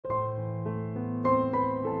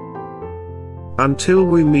Until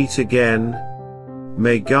we meet again,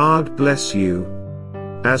 may God bless you,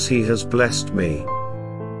 as He has blessed me.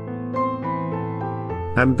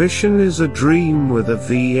 Ambition is a dream with a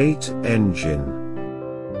V8 engine.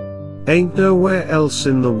 Ain't nowhere else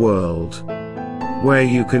in the world where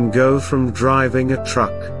you can go from driving a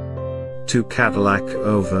truck to Cadillac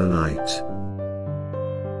overnight.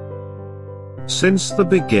 Since the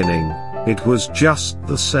beginning, it was just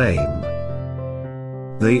the same.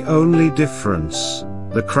 The only difference,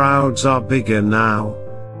 the crowds are bigger now.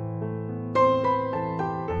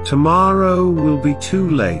 Tomorrow will be too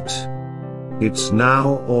late. It's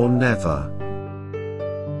now or never.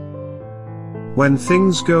 When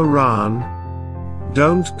things go wrong,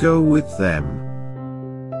 don't go with them.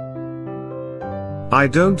 I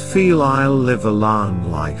don't feel I'll live a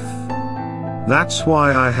long life. That's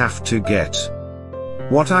why I have to get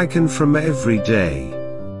what I can from every day.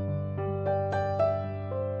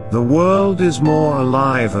 The world is more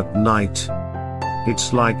alive at night.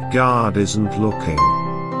 It's like God isn't looking.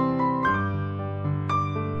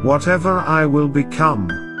 Whatever I will become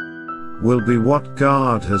will be what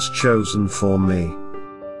God has chosen for me.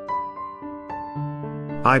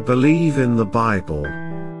 I believe in the Bible.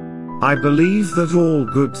 I believe that all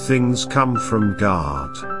good things come from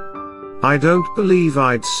God. I don't believe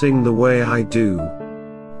I'd sing the way I do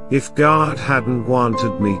if God hadn't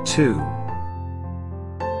wanted me to.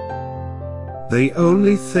 The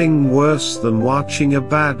only thing worse than watching a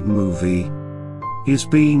bad movie is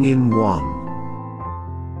being in one.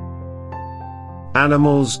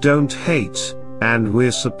 Animals don't hate, and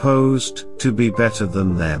we're supposed to be better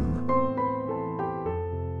than them.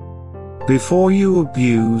 Before you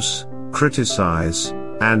abuse, criticize,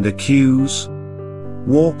 and accuse,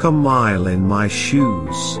 walk a mile in my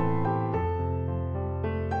shoes.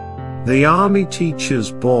 The army teaches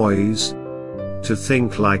boys to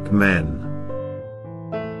think like men.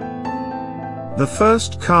 The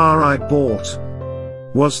first car I bought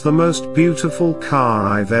was the most beautiful car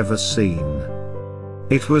I've ever seen.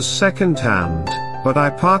 It was second-hand, but I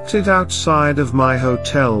parked it outside of my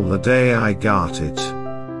hotel the day I got it.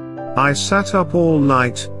 I sat up all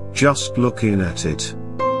night, just looking at it.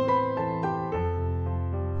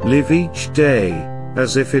 Live each day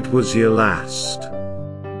as if it was your last.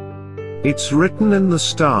 It's written in the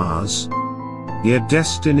stars. Your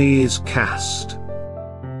destiny is cast.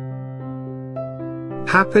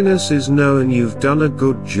 Happiness is knowing you've done a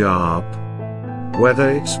good job, whether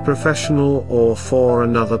it's professional or for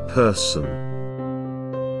another person.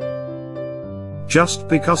 Just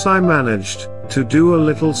because I managed to do a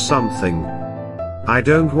little something, I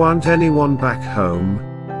don't want anyone back home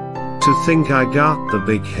to think I got the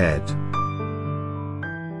big head.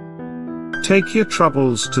 Take your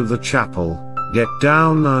troubles to the chapel, get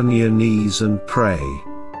down on your knees and pray.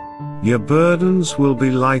 Your burdens will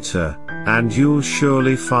be lighter, and you'll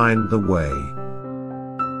surely find the way.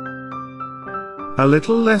 A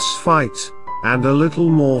little less fight, and a little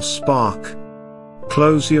more spark.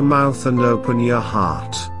 Close your mouth and open your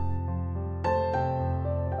heart.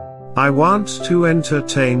 I want to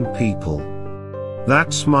entertain people.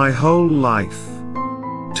 That's my whole life.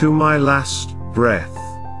 To my last breath.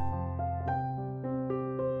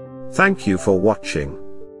 Thank you for watching.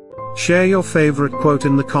 Share your favorite quote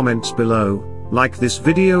in the comments below, like this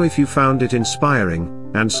video if you found it inspiring,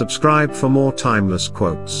 and subscribe for more timeless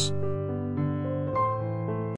quotes.